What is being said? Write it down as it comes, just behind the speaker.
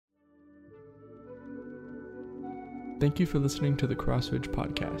Thank you for listening to the Crossridge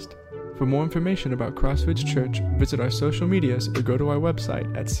Podcast. For more information about Crossridge Church, visit our social medias or go to our website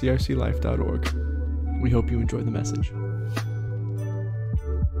at crclife.org. We hope you enjoy the message.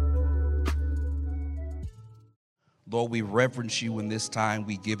 Lord, we reverence you in this time.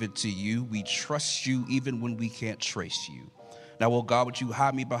 We give it to you. We trust you even when we can't trace you. Now, oh God, would you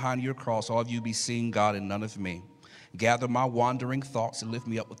hide me behind your cross? All of you be seen, God, and none of me. Gather my wandering thoughts and lift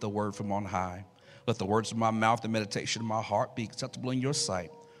me up with the word from on high. Let the words of my mouth and meditation of my heart be acceptable in your sight.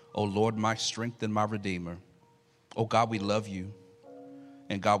 O Lord, my strength and my redeemer. Oh God, we love you.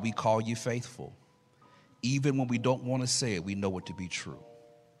 And God, we call you faithful. Even when we don't want to say it, we know it to be true.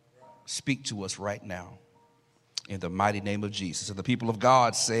 Speak to us right now. In the mighty name of Jesus. And the people of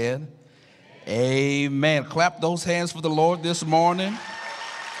God said, Amen. Clap those hands for the Lord this morning.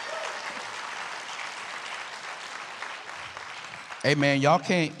 Hey man, y'all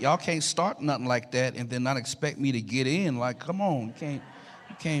can't start nothing like that and then not expect me to get in. Like, come on, you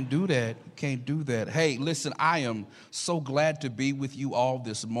can't do that. You can't do that. Hey, listen, I am so glad to be with you all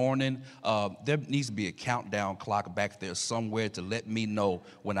this morning. There needs to be a countdown clock back there somewhere to let me know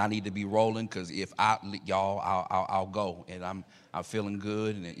when I need to be rolling. Because if I'll go, and I'm feeling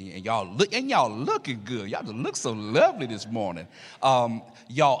good, and y'all looking good. Y'all just look so lovely this morning.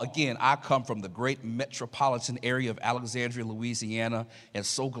 Y'all, again, I come from the great metropolitan area of Alexandria, Louisiana, and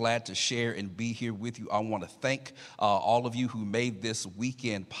so glad to share and be here with you. I want to thank all of you who made this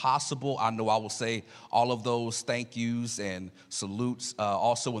weekend possible. I know I will say all of those thank yous and salutes.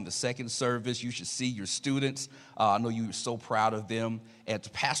 Also in the second service, you should see your students. I know you're so proud of them. And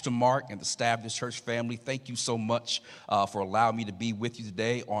to Pastor Mark and the staff of this church family, thank you so much for allowing me to be with you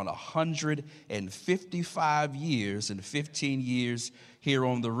today on 155 years and 15 years here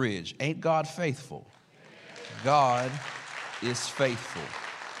on the Ridge. Ain't God faithful? God is faithful.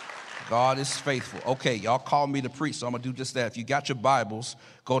 God is faithful. Okay, y'all called me to preach, so I'm going to do just that. If you got your Bibles,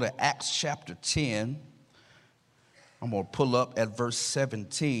 go to Acts chapter 10. I'm going to pull up at verse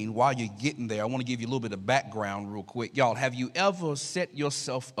 17. While you're getting there, I want to give you a little bit of background real quick. Y'all, have you ever set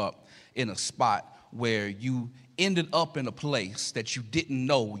yourself up in a spot where you ended up in a place that you didn't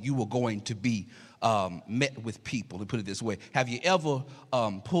know you were going to be met with people? To put it this way, have you ever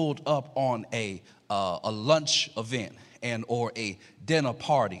pulled up on a lunch event or a dinner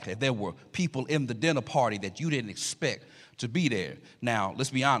party? There were people in the dinner party that you didn't expect to be there. Now, let's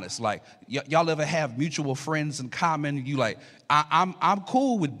be honest. Like, y'all ever have mutual friends in common? You like, I'm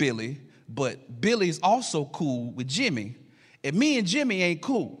cool with Billy, but Billy's also cool with Jimmy, and me and Jimmy ain't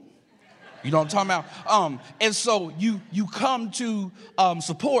cool. You know what I'm talking about? And so you come to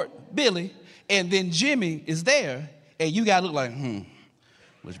support Billy, and then Jimmy is there, and you gotta look like,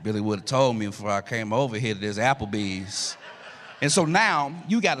 wish Billy would have told me before I came over here to this Applebee's. And so now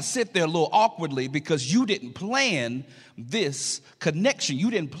you got to sit there a little awkwardly because you didn't plan this connection.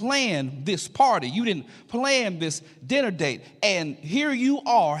 You didn't plan this party. You didn't plan this dinner date. And here you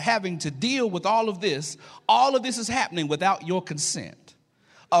are having to deal with all of this. All of this is happening without your consent.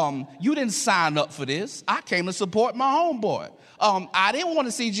 You didn't sign up for this. I came to support my homeboy. I didn't want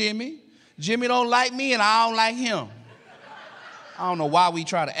to see Jimmy. Jimmy don't like me and I don't like him. I don't know why we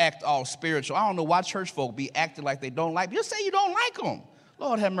try to act all spiritual. I don't know why church folk be acting like they don't like. Just say you don't like them.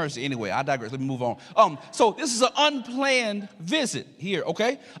 Lord have mercy. Anyway, I digress. Let me move on. So this is an unplanned visit here,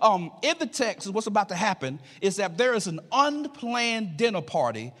 okay? In the text, what's about to happen is that there is an unplanned dinner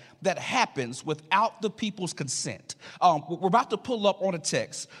party that happens without the people's consent. We're about to pull up on a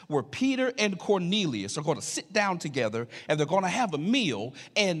text where Peter and Cornelius are going to sit down together and they're going to have a meal.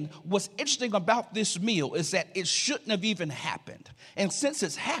 And what's interesting about this meal is that it shouldn't have even happened. And since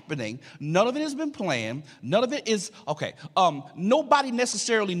it's happening, none of it has been planned. None of it is, okay, nobody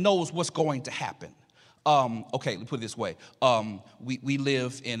necessarily knows what's going to happen. Okay, let me put it this way. We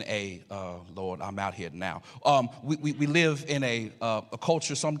live in a, Lord, I'm out here now. We live in a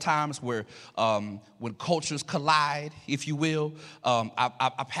culture sometimes where when cultures collide, if you will,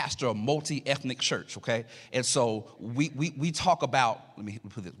 I pastor a multi-ethnic church, okay? And so we talk about, let me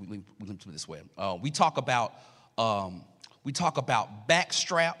put it this way. We talk about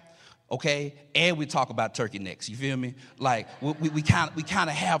backstrap. Okay, and we talk about turkey necks. You feel me? Like we kind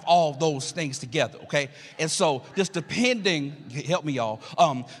of have all those things together. Okay, and so just depending, help me y'all.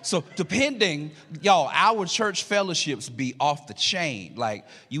 So depending, y'all, our church fellowships be off the chain. Like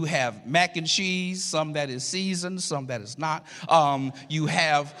you have mac and cheese, some that is seasoned, some that is not. You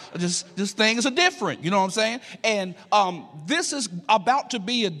have just things are different. You know what I'm saying? And this is about to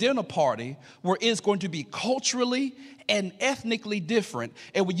be a dinner party where it's going to be culturally and ethnically different.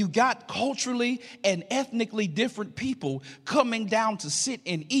 And when you got culturally and ethnically different people coming down to sit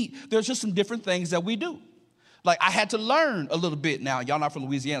and eat, there's just some different things that we do. Like, I had to learn a little bit now. Y'all not from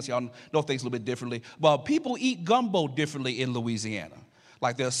Louisiana, so y'all know things a little bit differently. But people eat gumbo differently in Louisiana.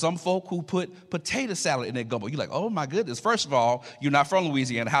 Like, there's some folk who put potato salad in their gumbo. You're like, oh, my goodness. First of all, you're not from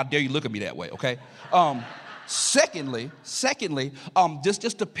Louisiana. How dare you look at me that way, okay? Secondly,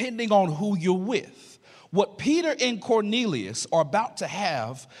 just depending on who you're with. What Peter and Cornelius are about to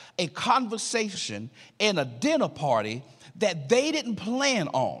have a conversation and a dinner party that they didn't plan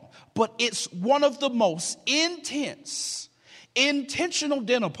on. But it's one of the most intentional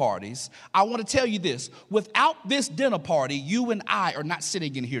dinner parties. I want to tell you this. Without this dinner party, you and I are not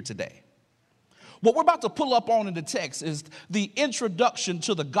sitting in here today. What we're about to pull up on in the text is the introduction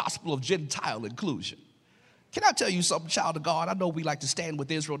to the gospel of Gentile inclusion. Can I tell you something, child of God? I know we like to stand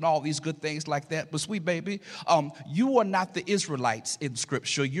with Israel and all these good things like that, but sweet baby, you are not the Israelites in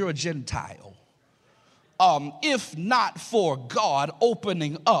Scripture. You're a Gentile. If not for God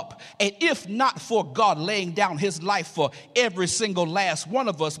opening up, and if not for God laying down his life for every single last one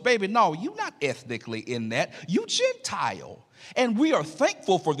of us, baby, no, you're not ethnically in that. You Gentile. And we are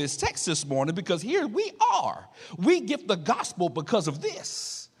thankful for this text this morning because here we are. We get the gospel because of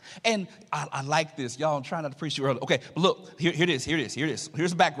this. And I like this. Y'all, I'm trying not to preach you early. Okay, but look, here it is. Here's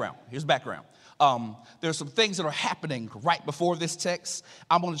the background. There's some things that are happening right before this text.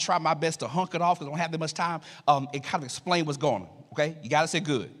 I'm going to try my best to hunk it off because I don't have that much time and kind of explain what's going on, okay? You got to say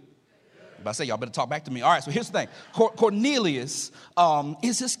good. I'm about to say, y'all better talk back to me. All right, so here's the thing. Cornelius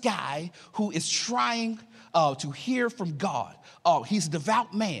is this guy who is trying to hear from God. He's a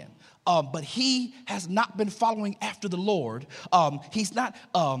devout man. But he has not been following after the Lord. He's not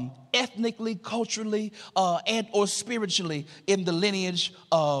ethnically, culturally, and or spiritually in the lineage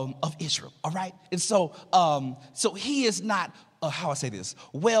of Israel. All right, and so he is not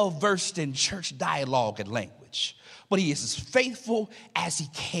well versed in church dialogue and language, but he is as faithful as he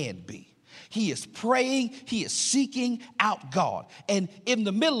can be. He is praying. He is seeking out God, and in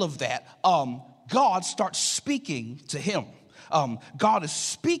the middle of that, God starts speaking to him. God is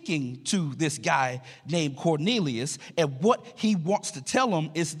speaking to this guy named Cornelius, and what he wants to tell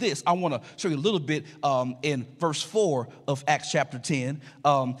him is this. I want to show you a little bit in verse 4 of Acts chapter 10.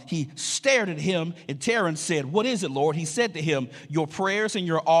 He stared at him in terror and said, "What is it, Lord?" He said to him, "Your prayers and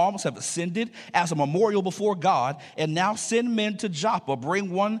your alms have ascended as a memorial before God, and now send men to Joppa.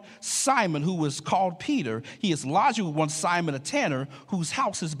 Bring one Simon who is called Peter. He is lodging with one Simon, a tanner, whose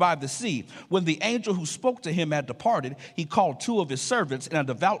house is by the sea." When the angel who spoke to him had departed, he called two of his servants and a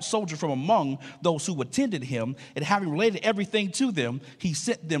devout soldier from among those who attended him, and having related everything to them, he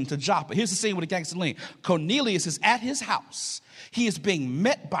sent them to Joppa. Here's the scene with the gangster lean. Cornelius is at his house. He is being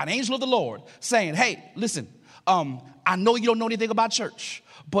met by an angel of the Lord saying, "Hey, listen, I know you don't know anything about church,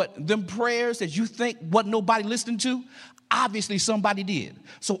 but them prayers that you think wasn't nobody listening to, obviously somebody did.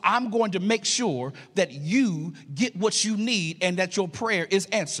 So I'm going to make sure that you get what you need and that your prayer is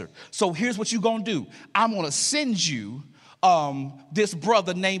answered. So here's what you're going to do. I'm going to send you this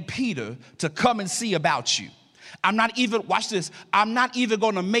brother named Peter to come and see about you. Watch this, I'm not even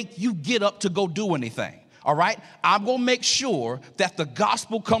going to make you get up to go do anything. All right? I'm going to make sure that the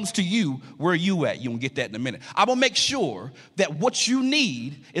gospel comes to you where you at. You're going to get that in a minute. I'm going to make sure that what you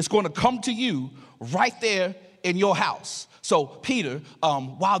need is going to come to you right there in your house." So Peter,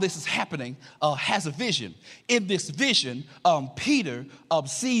 while this is happening, has a vision. In this vision, Peter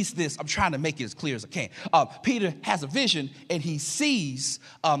sees this. I'm trying to make it as clear as I can. Peter has a vision, and he sees,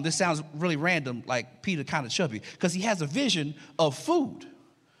 this sounds really random, like Peter kind of chubby, because he has a vision of food.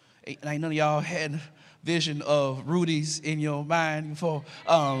 Ain't none of y'all had vision of Rudy's in your mind before?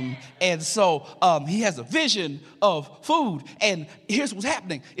 And so he has a vision of food. And here's what's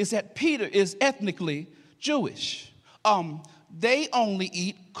happening, is that Peter is ethnically Jewish. They only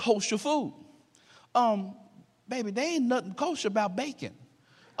eat kosher food. Baby, they ain't nothing kosher about bacon.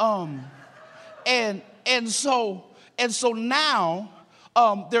 And so now,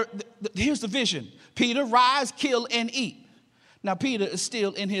 here's the vision. Peter, rise, kill, and eat. Now, Peter is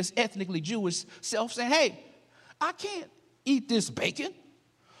still in his ethnically Jewish self saying, "Hey, I can't eat this bacon.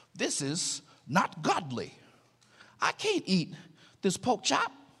 This is not godly. I can't eat this pork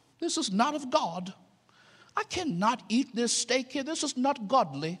chop. This is not of God. I cannot eat this steak here. This is not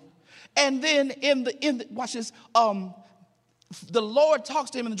godly." And then watch this. The Lord talks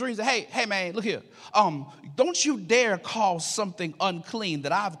to him in the dreams. Hey man, look here. Don't you dare call something unclean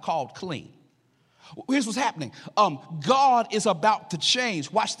that I've called clean. Here's what's happening. God is about to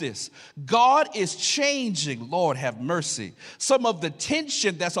change. Watch this. God is changing, Lord have mercy, some of the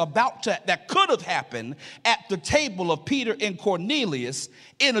tension that could have happened at the table of Peter and Cornelius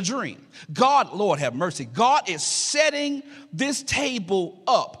in a dream. God, Lord have mercy, God is setting this table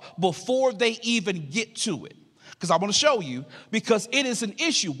up before they even get to it. because I want to show you, because it is an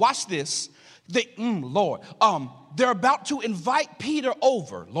issue. Watch this. Lord, they're about to invite Peter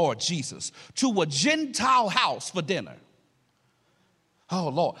over, Lord Jesus, to a Gentile house for dinner. Oh,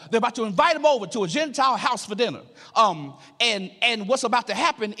 Lord. They're about to invite him over to a Gentile house for dinner. And what's about to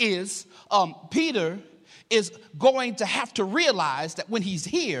happen is Peter is going to have to realize that when he's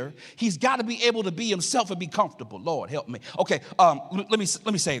here, he's got to be able to be himself and be comfortable. Lord, help me. Okay, let me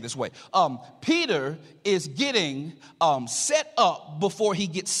say it this way. Peter is getting set up before he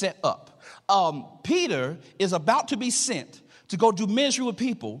gets set up. Peter is about to be sent to go do ministry with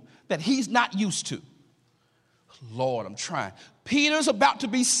people that he's not used to. Lord, I'm trying. Peter's about to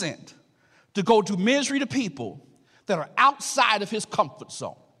be sent to go do ministry to people that are outside of his comfort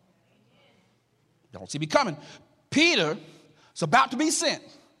zone. You don't see me coming. Peter is about to be sent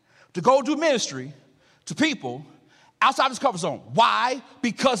to go do ministry to people outside his comfort zone. Why?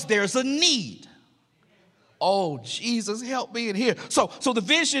 Because there's a need. Oh, Jesus, help me in here. So the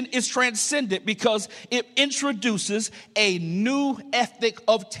vision is transcendent because it introduces a new ethic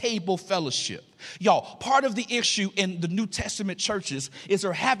of table fellowship. Y'all, part of the issue in the New Testament churches is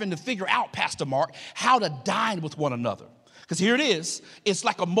they're having to figure out, Pastor Mark, how to dine with one another. Because here it is. It's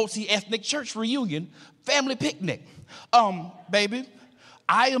like a multi-ethnic church reunion, family picnic. Baby,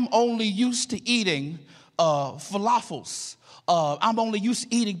 I am only used to eating falafels. I'm only used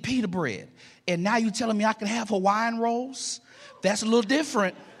to eating pita bread. And now you're telling me I can have Hawaiian rolls? That's a little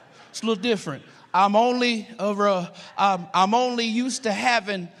different. It's a little different. I'm only used to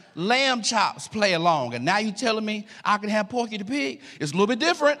having lamb chops play along. And now you're telling me I can have Porky the Pig? It's a little bit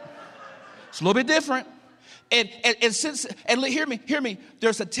different. It's a little bit different. And hear me.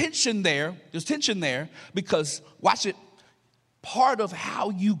 There's a tension there. There's tension there because, watch it, part of how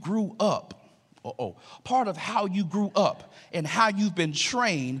you grew up, part of how you grew up and how you've been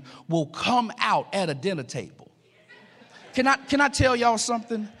trained will come out at a dinner table. Can I tell y'all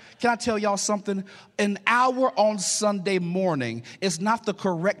something? Can I tell y'all something? An hour on Sunday morning is not the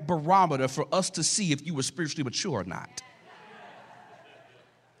correct barometer for us to see if you were spiritually mature or not.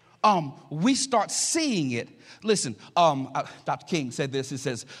 We start seeing it. Listen, Dr. King said this. He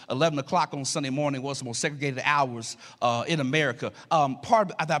says 11 o'clock on Sunday morning was the most segregated hours in America.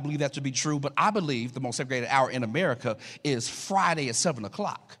 I believe that to be true, but I believe the most segregated hour in America is Friday at 7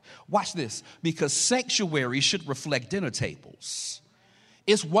 o'clock. Watch this, because sanctuary should reflect dinner tables.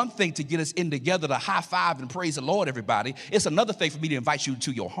 It's one thing to get us in together to high five and praise the Lord, everybody. It's another thing for me to invite you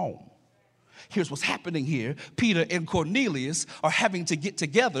to your home. Here's what's happening here. Peter and Cornelius are having to get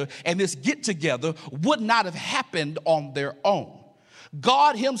together, and this get together would not have happened on their own.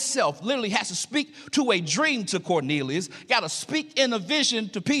 God himself literally has to speak to a dream to Cornelius, got to speak in a vision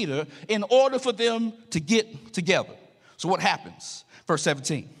to Peter in order for them to get together. So what happens? Verse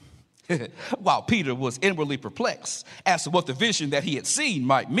 17. While Peter was inwardly perplexed as to what the vision that he had seen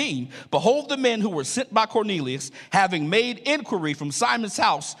might mean, behold, the men who were sent by Cornelius, having made inquiry from Simon's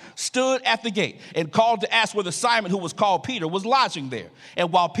house, stood at the gate and called to ask whether Simon, who was called Peter, was lodging there.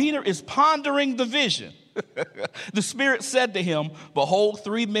 And while Peter is pondering the vision, the Spirit said to him, behold,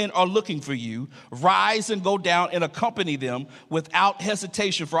 3 men are looking for you. Rise and go down and accompany them without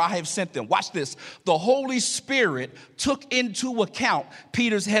hesitation, for I have sent them. Watch this. The Holy Spirit took into account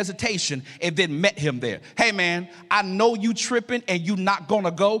Peter's hesitation and then met him there. Hey, man, I know you tripping and you not going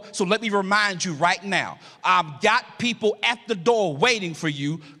to go, so let me remind you right now. I've got people at the door waiting for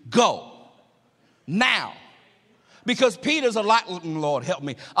you. Go now. Because Peter's a lot, Lord help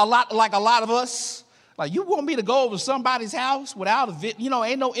me, a lot like a lot of us. Like, you want me to go over to somebody's house without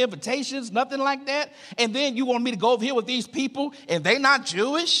ain't no invitations, nothing like that. And then you want me to go over here with these people and they not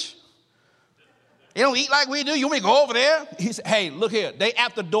Jewish? They don't eat like we do. You want me to go over there? He said, hey, look here. They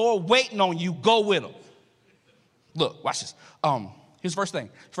at the door waiting on you. Go with them. Look, watch this. Here's the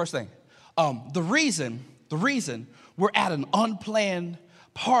first thing. The reason we're at an unplanned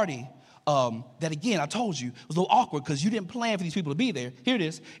party that, again, I told you, was a little awkward because you didn't plan for these people to be there. Here it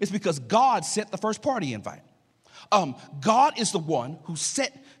is. It's because God set the first party invite. God is the one who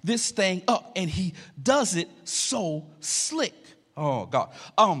set this thing up, and he does it so slick. Oh, God.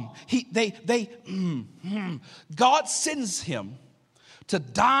 God sends him to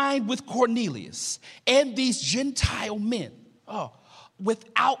dine with Cornelius and these Gentile men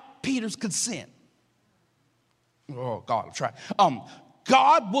without Peter's consent. Oh, God, I'm trying.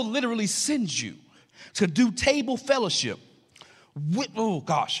 God will literally send you to do table fellowship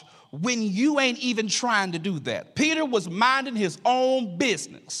when you ain't even trying to do that. Peter was minding his own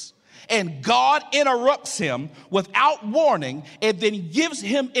business, and God interrupts him without warning and then gives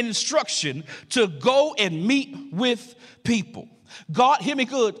him instruction to go and meet with people. God, hear me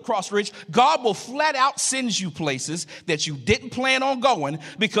good, Crossridge, God will flat out send you places that you didn't plan on going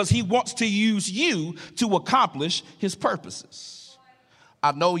because he wants to use you to accomplish his purposes.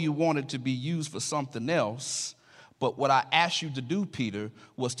 I know you wanted to be used for something else, but what I asked you to do, Peter,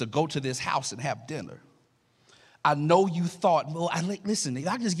 was to go to this house and have dinner. I know you thought, well, listen, if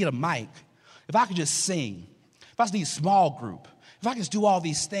I could just get a mic, if I could just sing, if I just need a small group, if I could just do all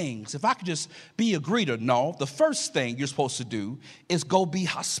these things, if I could just be a greeter. No, the first thing you're supposed to do is go be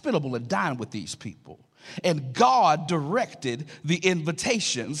hospitable and dine with these people. And God directed the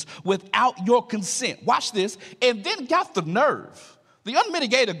invitations without your consent. Watch this. And then got the nerve, the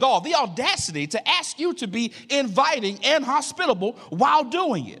unmitigated gall, the audacity to ask you to be inviting and hospitable while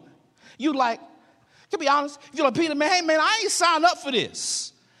doing it. You like, to be honest, you're like, Peter, man, hey, man, I ain't signed up for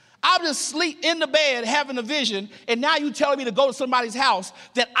this. I'll just sleep in the bed having a vision, and now you telling me to go to somebody's house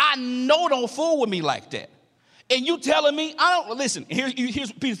that I know don't fool with me like that. And you telling me, I don't, listen, here's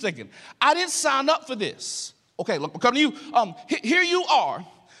what Peter's thinking. I didn't sign up for this. Okay, look, I'm coming to you. Here you are,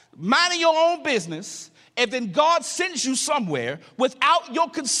 minding your own business, and then God sends you somewhere without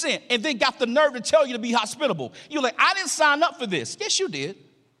your consent, and then got the nerve to tell you to be hospitable. You're like, I didn't sign up for this. Yes, you did.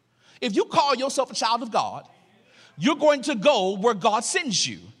 If you call yourself a child of God, you're going to go where God sends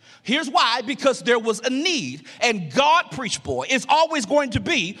you. Here's why, because there was a need, and God, preach boy, is always going to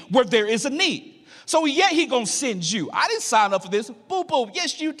be where there is a need. So yeah, he gonna send you. I didn't sign up for this. Boo boo.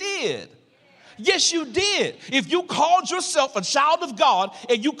 Yes, you did. Yes, you did. If you called yourself a child of God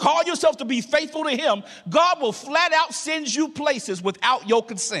and you call yourself to be faithful to him, God will flat out send you places without your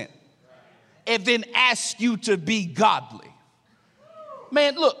consent and then ask you to be godly.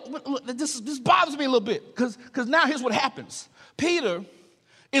 Man, look, this bothers me a little bit because now here's what happens. Peter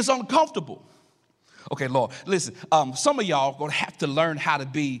is uncomfortable. Okay, Lord, listen, some of y'all going to have to learn how to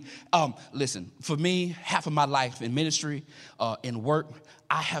be, listen, for me, half of my life in ministry, in work,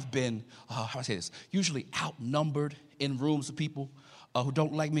 I have been, how do I say this, usually outnumbered in rooms of people who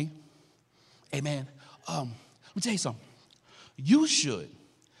don't like me. Amen. Let me tell you something. You should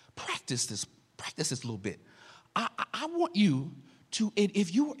practice this a little bit. I want you to,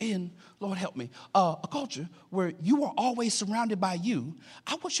 if you were in, Lord help me, a culture where you are always surrounded by you,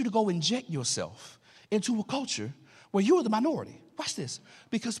 I want you to go inject yourself into a culture where you are the minority. Watch this.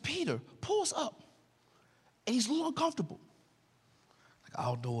 Because Peter pulls up and he's a little uncomfortable. Like, I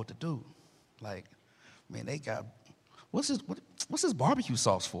don't know what to do. Like, man, they got, what's this barbecue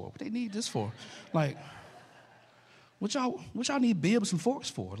sauce for? What they need this for? Like, what y'all need bibs and forks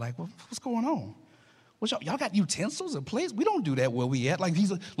for? Like, what's going on? Y'all got utensils and plates? We don't do that where we at. Like,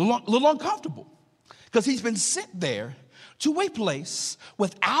 he's a little uncomfortable because he's been sent there to a place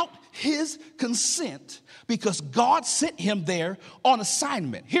without his consent because God sent him there on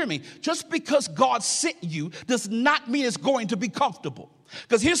assignment. Hear me. Just because God sent you does not mean it's going to be comfortable.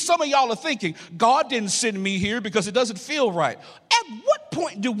 Because here's some of y'all are thinking, God didn't send me here because it doesn't feel right. At what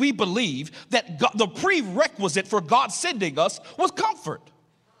point do we believe that the prerequisite for God sending us was comfort?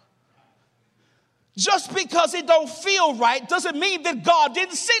 Just because it don't feel right doesn't mean that God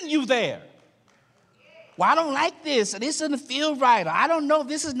didn't send you there. Well, I don't like this, and this doesn't feel right. Or I don't know,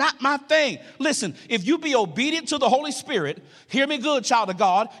 this is not my thing. Listen, if you be obedient to the Holy Spirit, hear me good, child of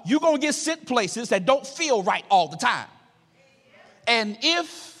God, you're going to get sent places that don't feel right all the time. And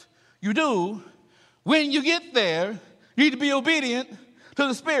if you do, when you get there, you need to be obedient to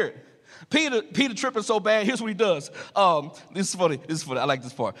the Spirit. Peter tripping so bad, here's what he does. This is funny. I like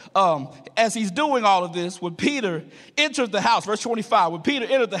this part. As he's doing all of this, when Peter entered the house, verse 25, when Peter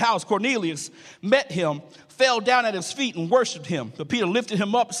entered the house, Cornelius met him, fell down at his feet and worshiped him. So Peter lifted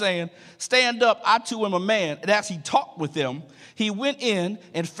him up, saying, stand up, I too am a man. And as he talked with them, he went in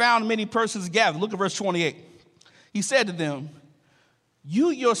and found many persons gathered. Look at verse 28. He said to them, you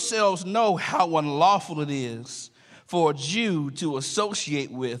yourselves know how unlawful it is for a Jew to associate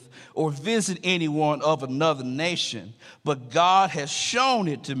with or visit anyone of another nation. But God has shown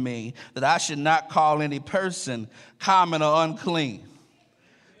it to me that I should not call any person common or unclean.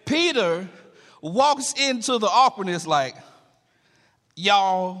 Peter walks into the awkwardness like,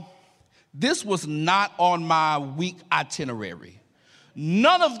 y'all, this was not on my week itinerary.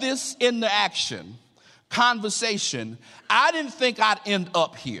 None of this in the action, conversation, I didn't think I'd end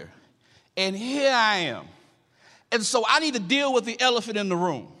up here. And here I am. And so I need to deal with the elephant in the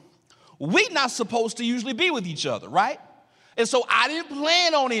room. We're not supposed to usually be with each other, right? And so I didn't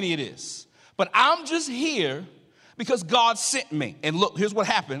plan on any of this. But I'm just here because God sent me. And look, here's what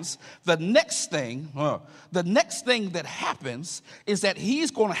happens. The next thing that happens is that he's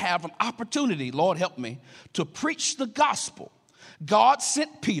going to have an opportunity, Lord help me, to preach the gospel. God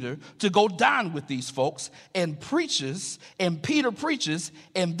sent Peter to go dine with these folks and Peter preaches,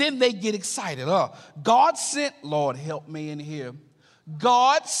 and then they get excited. God sent, Lord, help me in here.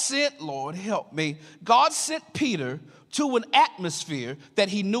 God sent Peter to an atmosphere that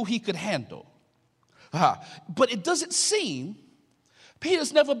he knew he could handle. But it doesn't seem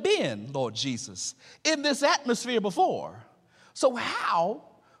Peter's never been, Lord Jesus, in this atmosphere before. So how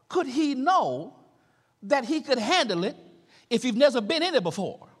could he know that he could handle it if he's never been in it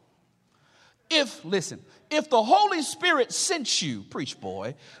before? If the Holy Spirit sent you, preach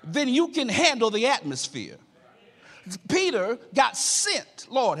boy, then you can handle the atmosphere. Peter got sent,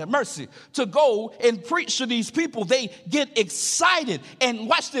 Lord have mercy, to go and preach to these people. They get excited. And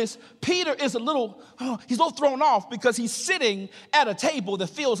watch this, Peter is he's a little thrown off because he's sitting at a table that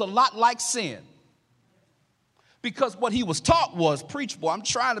feels a lot like sin. Because what he was taught was, preach boy, I'm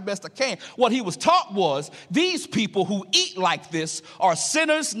trying the best I can. What he was taught was, these people who eat like this are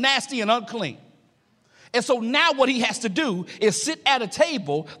sinners, nasty, and unclean. And so now what he has to do is sit at a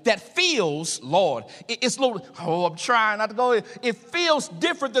table that feels, Lord, it's a little, I'm trying not to go. It feels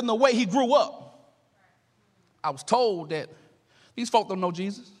different than the way he grew up. I was told that these folk don't know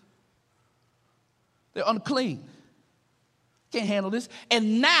Jesus. They're unclean. Can't handle this.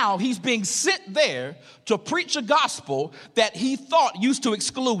 And now he's being sent there to preach a gospel that he thought used to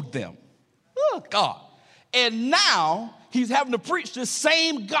exclude them. Oh, God. And now he's having to preach this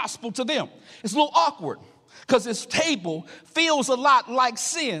same gospel to them. It's a little awkward because his table feels a lot like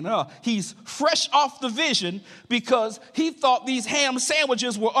sin. He's fresh off the vision because he thought these ham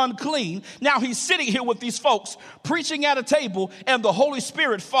sandwiches were unclean. Now he's sitting here with these folks preaching at a table and the Holy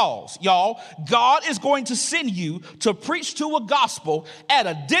Spirit falls. Y'all, God is going to send you to preach to a gospel at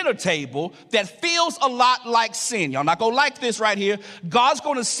a dinner table that feels a lot like sin. Y'all not going to like this right here. God's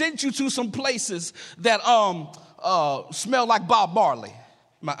going to send you to some places that smell like Bob Marley.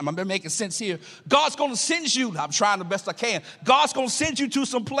 Am I making sense here? God's going to send you, I'm trying the best I can. God's going to send you to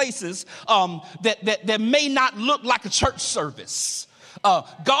some places that may not look like a church service.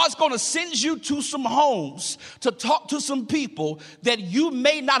 God's going to send you to some homes to talk to some people that you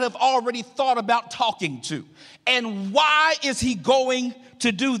may not have already thought about talking to. And why is he going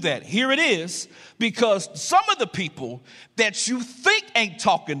to do that? Here it is, because some of the people that you think ain't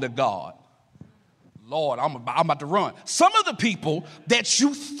talking to God, Lord, I'm about to run. Some of the people that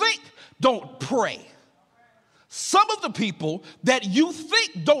you think don't pray, some of the people that you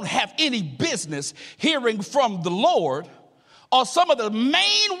think don't have any business hearing from the Lord are some of the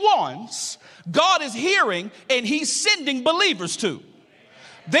main ones God is hearing and he's sending believers to.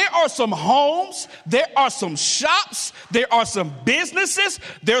 There are some homes, there are some shops, there are some businesses,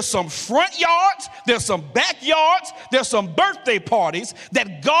 there's some front yards, there's some backyards, there's some birthday parties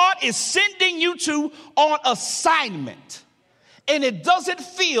that God is sending you to on assignment. And it doesn't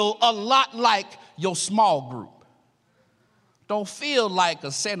feel a lot like your small group. Don't feel like a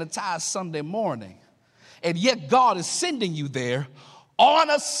sanitized Sunday morning. And yet God is sending you there on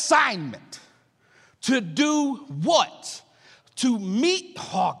assignment to do what? To meet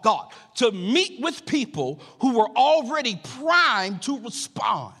with people who were already primed to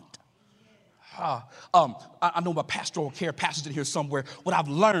respond. I know my pastoral care pastors in here somewhere. What I've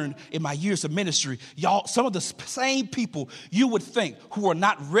learned in my years of ministry, y'all, some of the same people you would think who are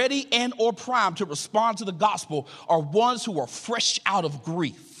not ready and or primed to respond to the gospel are ones who are fresh out of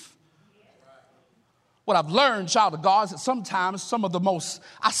grief. What I've learned, child of God, is that sometimes some of the most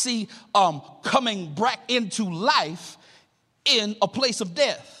I see coming back into life in a place of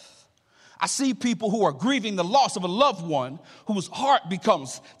death. I see people who are grieving the loss of a loved one whose heart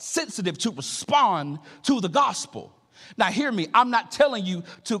becomes sensitive to respond to the gospel. Now hear me, I'm not telling you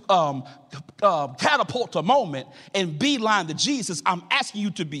to catapult a moment and beeline to Jesus. I'm asking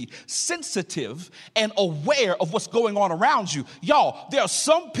you to be sensitive and aware of what's going on around you. Y'all, there are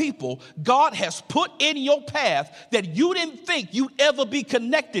some people God has put in your path that you didn't think you'd ever be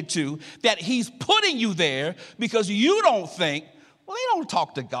connected to, that he's putting you there because you don't think, well, they don't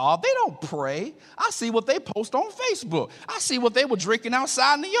talk to God. They don't pray. I see what they post on Facebook. I see what they were drinking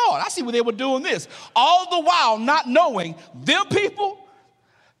outside in the yard. I see what they were doing this. All the while not knowing them people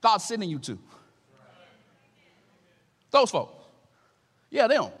God's sending you to. Those folks. Yeah,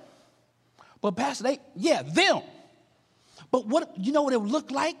 them. But Pastor, them. But what you know what it would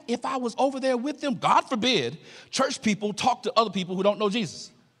look like if I was over there with them? God forbid church people talk to other people who don't know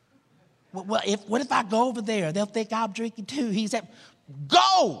Jesus. Well, what if I go over there? They'll think I'm drinking too.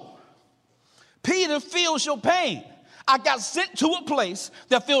 Go. Peter feels your pain. I got sent to a place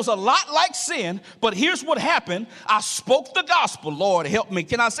that feels a lot like sin, but here's what happened. I spoke the gospel. Lord, help me.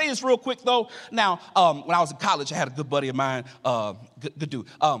 Can I say this real quick, though? Now, when I was in college, I had a good buddy of mine, good dude,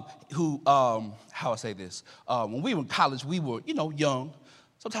 who, how I say this? When we were in college, we were, young,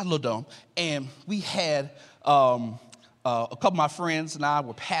 sometimes a little dumb, and we had a couple of my friends and I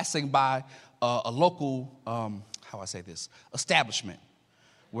were passing by a local, how I say this, establishment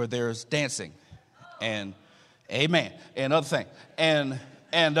where there's dancing and amen, and other thing,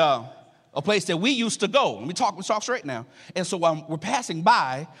 and a place that we used to go. We talk straight now. And so we're passing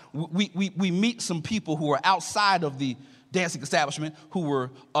by, we meet some people who are outside of the dancing establishment who were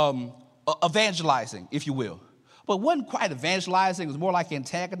evangelizing, if you will. But it wasn't quite evangelizing, it was more like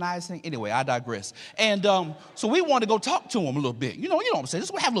antagonizing. Anyway, I digress. And so we wanted to go talk to them a little bit. You know what I'm saying?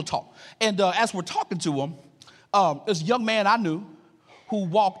 Just have a little talk. And as we're talking to them, there's a young man I knew who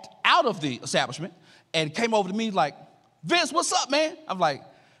walked out of the establishment and came over to me like, Vince, what's up, man? I'm like,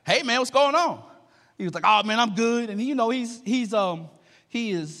 hey, man, what's going on? He was like, oh, man, I'm good. And, he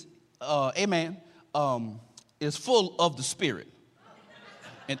is, amen, is full of the Spirit.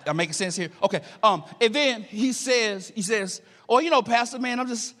 And I'm making sense here? Okay. And then he says, oh, Pastor, man,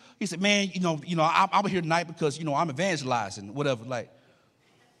 he said, man, I'm here tonight because, I'm evangelizing, whatever. Like,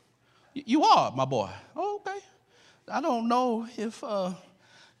 you are, my boy. Oh, okay. I don't know if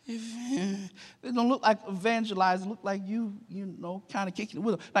it don't look like evangelizing, look like you kind of kicking it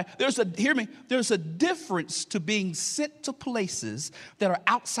with them. Like, there's a difference to being sent to places that are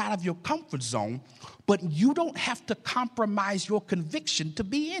outside of your comfort zone, but you don't have to compromise your conviction to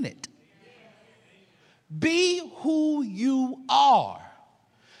be in it. Be who you are.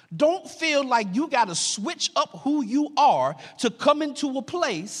 Don't feel like you got to switch up who you are to come into a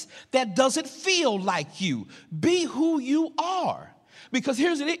place that doesn't feel like you. Be who you are. Because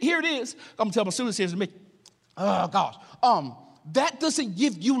here it is. I'm going to tell my students here in a minute. Oh, gosh. That doesn't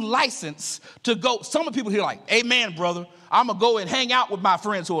give you license to go. Some of the people here are like, amen, brother. I'm going to go and hang out with my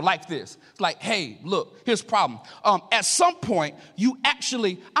friends who are like this. It's like, hey, look, here's the problem. At some point, you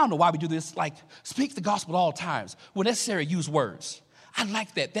actually, I don't know why we do this, like speak the gospel at all times. When necessary, use words. I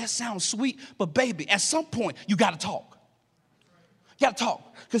like that. That sounds sweet. But, baby, at some point, you got to talk. You got to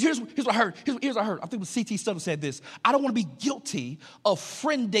talk. Because here's what I heard. Here's what I heard. I think it was C.T. Studdard said this. I don't want to be guilty of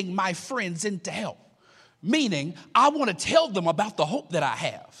friending my friends into hell. Meaning, I want to tell them about the hope that I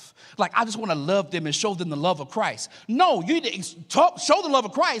have. Like, I just want to love them and show them the love of Christ. No, you need to show the love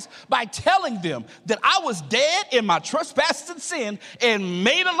of Christ by telling them that I was dead in my trespasses and sin and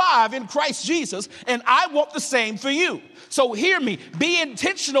made alive in Christ Jesus, and I want the same for you. So hear me. Be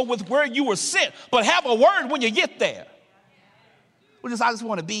intentional with where you were sent, but have a word when you get there. I just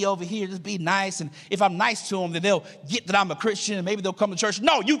want to be over here, just be nice, and if I'm nice to them, then they'll get that I'm a Christian, and maybe they'll come to church.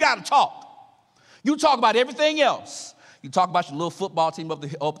 No, you got to talk. You talk about everything else. You talk about your little football team up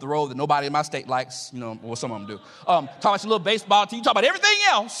the road that nobody in my state likes, or some of them do. Talk about your little baseball team. You talk about everything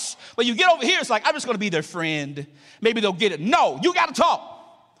else. But you get over here, it's like, I'm just going to be their friend. Maybe they'll get it. No, you got to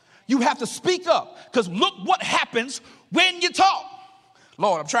talk. You have to speak up. Because look what happens when you talk.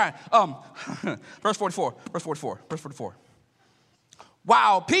 Lord, I'm trying. Verse 44.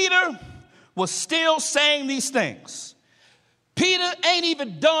 While Peter was still saying these things, Peter ain't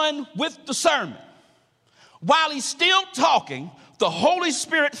even done with the sermon. While he's still talking, the Holy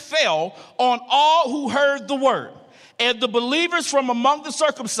Spirit fell on all who heard the word. And the believers from among the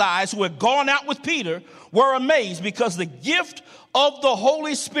circumcised who had gone out with Peter were amazed because the gift of the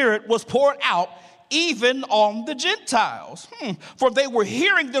Holy Spirit was poured out even on the Gentiles. For they were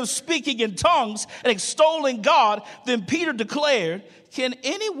hearing them speaking in tongues and extolling God. Then Peter declared, can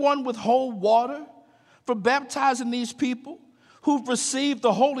anyone withhold water from baptizing these people who've received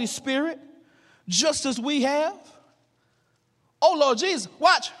the Holy Spirit just as we have? Oh, Lord Jesus,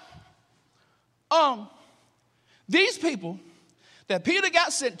 watch. These people that Peter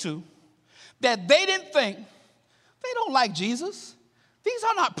got sent to, that they didn't think, they don't like Jesus. These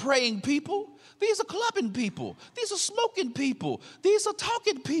are not praying people. These are clubbing people. These are smoking people. These are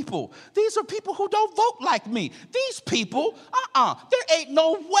talking people. These are people who don't vote like me. These people, there ain't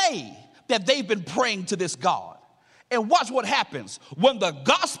no way that they've been praying to this God. And watch what happens. When the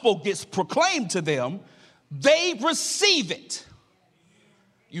gospel gets proclaimed to them, they receive it.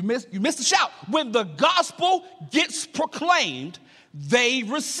 You missed the shout. When the gospel gets proclaimed, they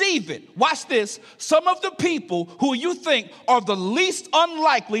receive it. Watch this. Some of the people who you think are the least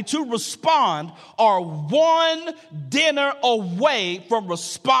unlikely to respond are one dinner away from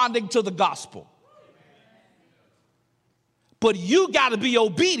responding to the gospel. But you got to be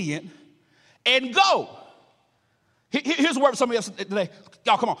obedient and go. Here's a word for somebody else today.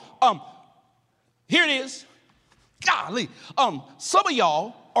 Y'all, come on. Here it is. golly, some of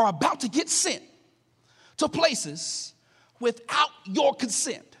y'all are about to get sent to places without your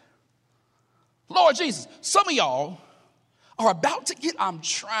consent. Lord Jesus, some of y'all are about to get, I'm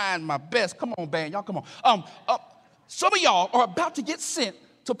trying my best. Come on, band, y'all, come on. Some of y'all are about to get sent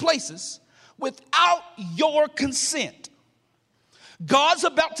to places without your consent. God's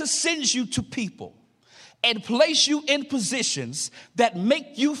about to send you to people and place you in positions that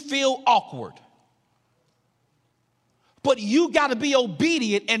make you feel awkward. But you got to be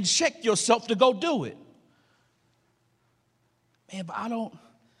obedient and check yourself to go do it. Man, but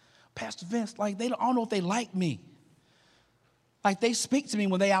Pastor Vince, like, I don't know if they like me. Like, they speak to me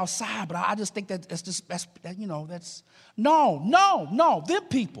when they outside, but I just think that's no, them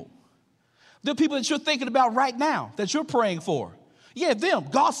people. The people that you're thinking about right now, that you're praying for. Yeah, them.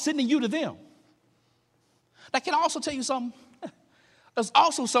 God's sending you to them. Now, can I also tell you something? There's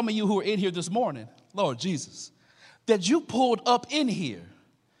also some of you who are in here this morning, Lord Jesus, that you pulled up in here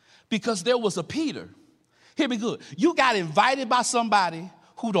because there was a Peter. Hear me good. You got invited by somebody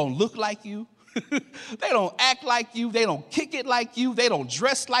who don't look like you. They don't act like you. They don't kick it like you. They don't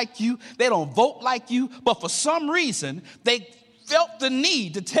dress like you. They don't vote like you. But for some reason, they felt the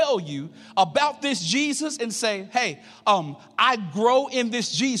need to tell you about this Jesus and say, hey, I grow in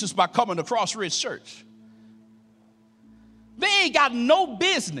this Jesus by coming to Cross Ridge Church. They ain't got no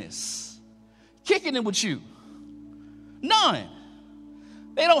business kicking it with you. None.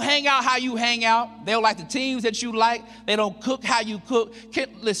 They don't hang out how you hang out. They don't like the teams that you like. They don't cook how you cook.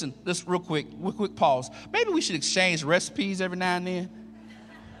 Listen, just real quick pause. Maybe we should exchange recipes every now and then.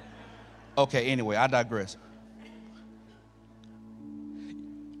 Okay, anyway, I digress.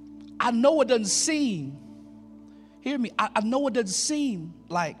 I know it doesn't seem, hear me, I know it doesn't seem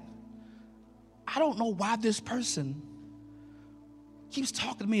like, I don't know why this person keeps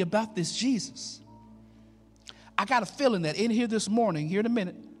talking to me about this Jesus. I got a feeling that in here this morning, here in a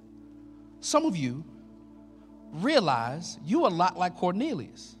minute, some of you realize you a lot like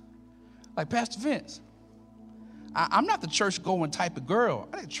Cornelius. Like Pastor Vince. I'm not the church-going type of girl.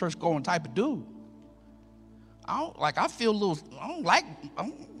 I'm the church-going type of dude. I don't like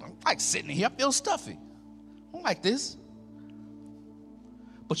sitting here. I feel stuffy. I don't like this.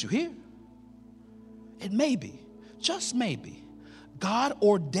 But you here. And maybe, just maybe, God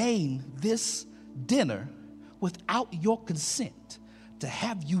ordained this dinner without your consent to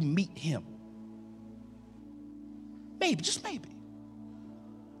have you meet him. Maybe, just maybe.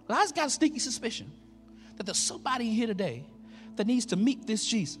 But I just got a sneaky suspicion that there's somebody in here today that needs to meet this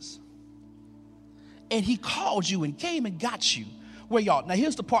Jesus. And he called you and came and got you where y'all. Now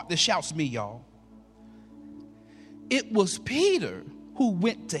here's the part that shouts me, y'all. It was Peter who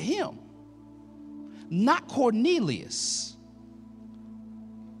went to him, not Cornelius.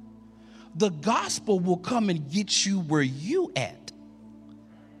 The gospel will come and get you where you at.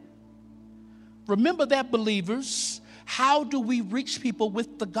 Remember that, believers. How do we reach people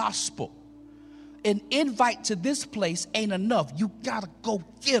with the gospel? An invite to this place ain't enough. You gotta go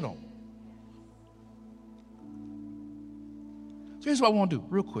get them. So here's what I want to do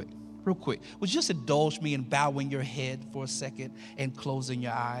real quick. Would you just indulge me in bowing your head for a second and closing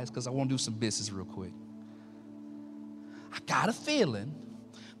your eyes? Because I want to do some business real quick. I got a feeling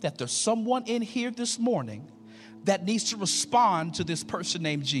that there's someone in here this morning that needs to respond to this person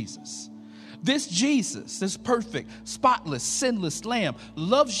named Jesus. This Jesus, this perfect, spotless, sinless lamb,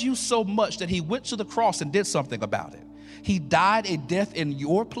 loves you so much that he went to the cross and did something about it. He died a death in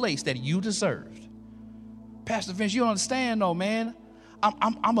your place that you deserved. Pastor Vince, you don't understand though, man.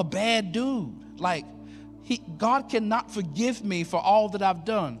 I'm a bad dude. Like, God cannot forgive me for all that I've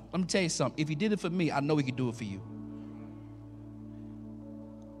done. Let me tell you something. If he did it for me, I know he could do it for you.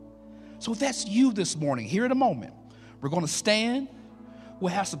 So if that's you this morning, here in a moment, we're going to stand.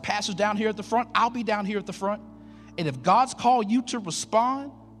 We'll have some pastors down here at the front. I'll be down here at the front. And if God's called you to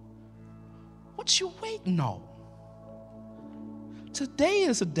respond, what you waiting on? Today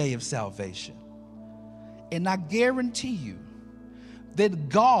is a day of salvation. And I guarantee you that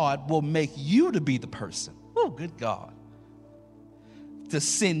God will make you to be the person, oh, good God, to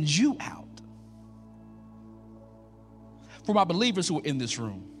send you out. For my believers who are in this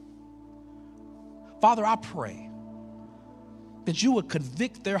room, Father, I pray that you would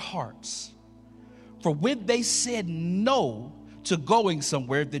convict their hearts for when they said no to going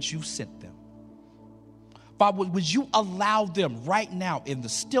somewhere that you sent them. Father, would you allow them right now in the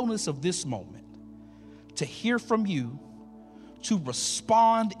stillness of this moment to hear from you, to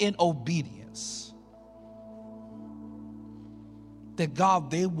respond in obedience, that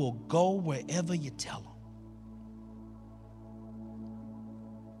God, they will go wherever you tell them.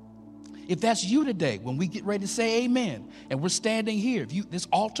 If that's you today, when we get ready to say amen, and we're standing here, this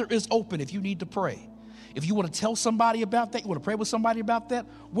altar is open if you need to pray. If you want to tell somebody about that, you want to pray with somebody about that,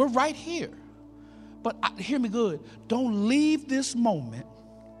 we're right here. But hear me good. Don't leave this moment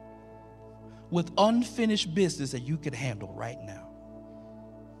with unfinished business that you can handle right now.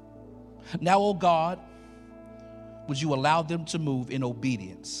 Now, oh God, would you allow them to move in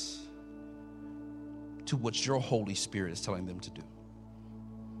obedience to what your Holy Spirit is telling them to do?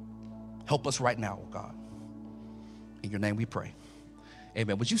 Help us right now, oh God. In your name we pray.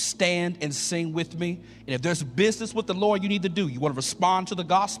 Amen. Would you stand and sing with me? And if there's business with the Lord you need to do, you want to respond to the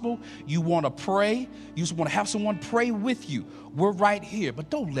gospel, you want to pray, you just want to have someone pray with you, we're right here. But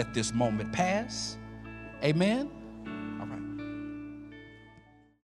don't let this moment pass. Amen.